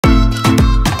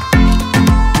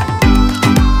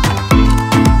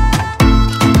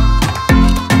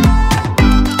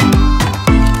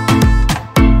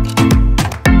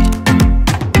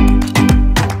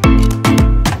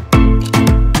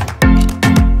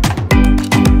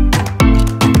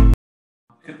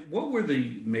what were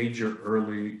the major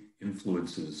early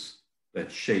influences that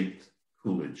shaped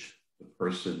Coolidge, the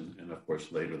person, and of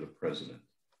course later the president?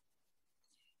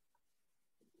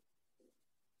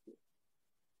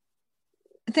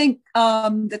 I think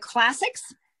the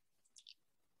classics,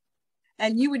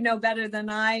 and you would know better than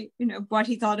I, what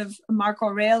he thought of Mark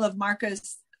Aurel, of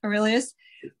Marcus Aurelius,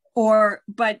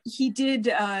 but he did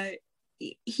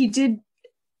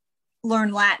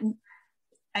learn Latin,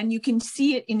 and you can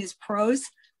see it in his prose.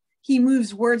 He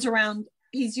moves words around.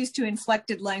 He's used to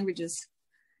inflected languages.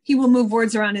 He will move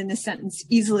words around in a sentence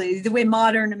easily, the way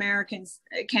modern Americans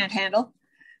can't handle.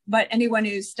 But anyone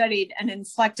who's studied an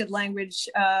inflected language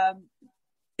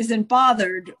isn't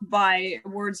bothered by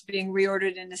words being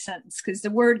reordered in a sentence, because the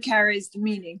word carries the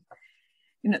meaning,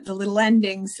 the little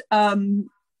endings.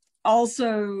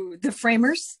 Also, the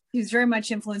framers. He's very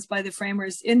much influenced by the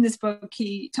framers. In this book,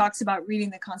 he talks about reading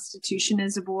the Constitution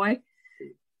as a boy.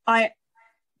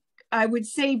 I would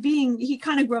say he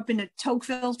kind of grew up in a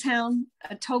Tocqueville town,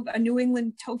 a New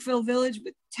England Tocqueville village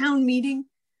with town meeting.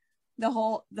 The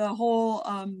whole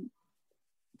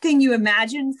thing you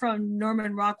imagine from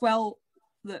Norman Rockwell,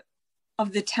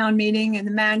 of the town meeting, and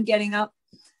the man getting up,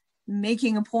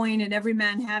 making a point, and every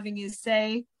man having his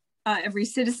say, every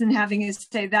citizen having his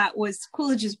say. That was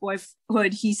Coolidge's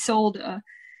boyhood. He sold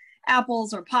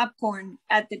apples or popcorn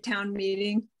at the town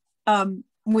meeting,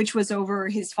 which was over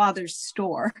his father's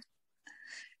store.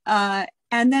 And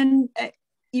then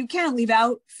you can't leave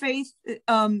out faith.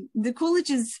 The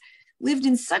Coolidges lived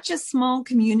in such a small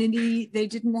community. They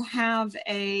didn't have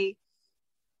a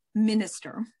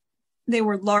minister. They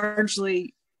were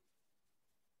largely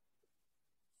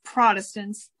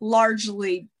Protestants,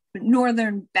 largely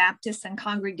Northern Baptists and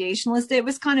Congregationalists. It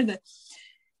was kind of a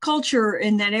culture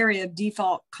in that area of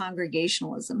default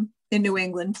Congregationalism in New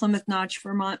England, Plymouth Notch,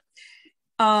 Vermont.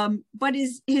 But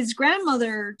his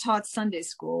grandmother taught Sunday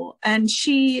school, and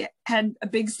she had a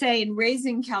big say in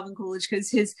raising Calvin Coolidge,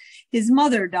 because his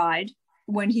mother died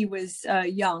when he was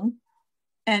young,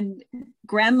 and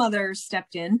grandmother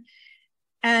stepped in.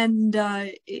 And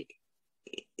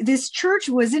this church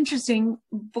was interesting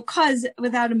because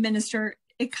without a minister,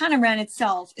 it kind of ran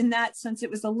itself. In that sense,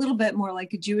 it was a little bit more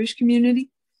like a Jewish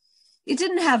community. It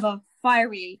didn't have a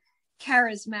fiery,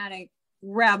 charismatic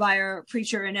rabbi or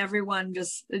preacher, and everyone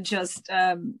just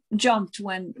jumped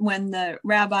when the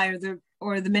rabbi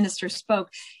or the minister spoke.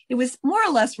 It was more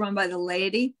or less run by the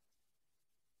laity,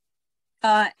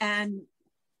 and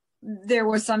there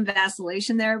was some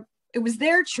vacillation there. It was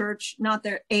their church, not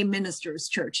a minister's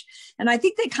church, and I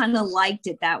think they kind of liked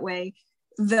it that way.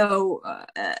 Though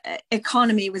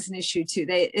economy was an issue too.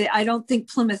 I don't think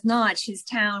Plymouth Notch, his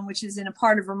town, which is in a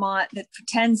part of Vermont that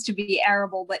pretends to be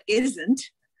arable but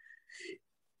isn't,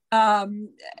 that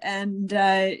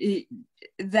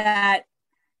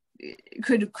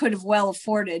could have well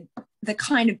afforded the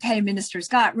kind of pay ministers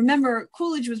got. Remember,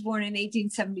 Coolidge was born in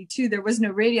 1872. There was no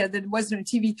radio, there was no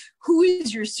TV. Who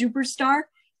is your superstar?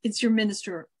 It's your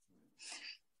minister.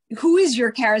 Who is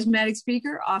your charismatic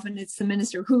speaker? Often it's the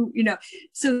minister who,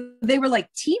 so they were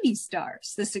like TV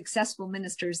stars, the successful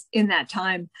ministers in that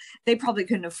time. They probably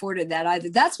couldn't afford that either.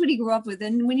 That's what he grew up with.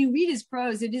 And when you read his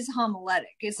prose, it is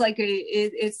homiletic. It's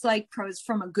like prose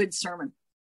from a good sermon.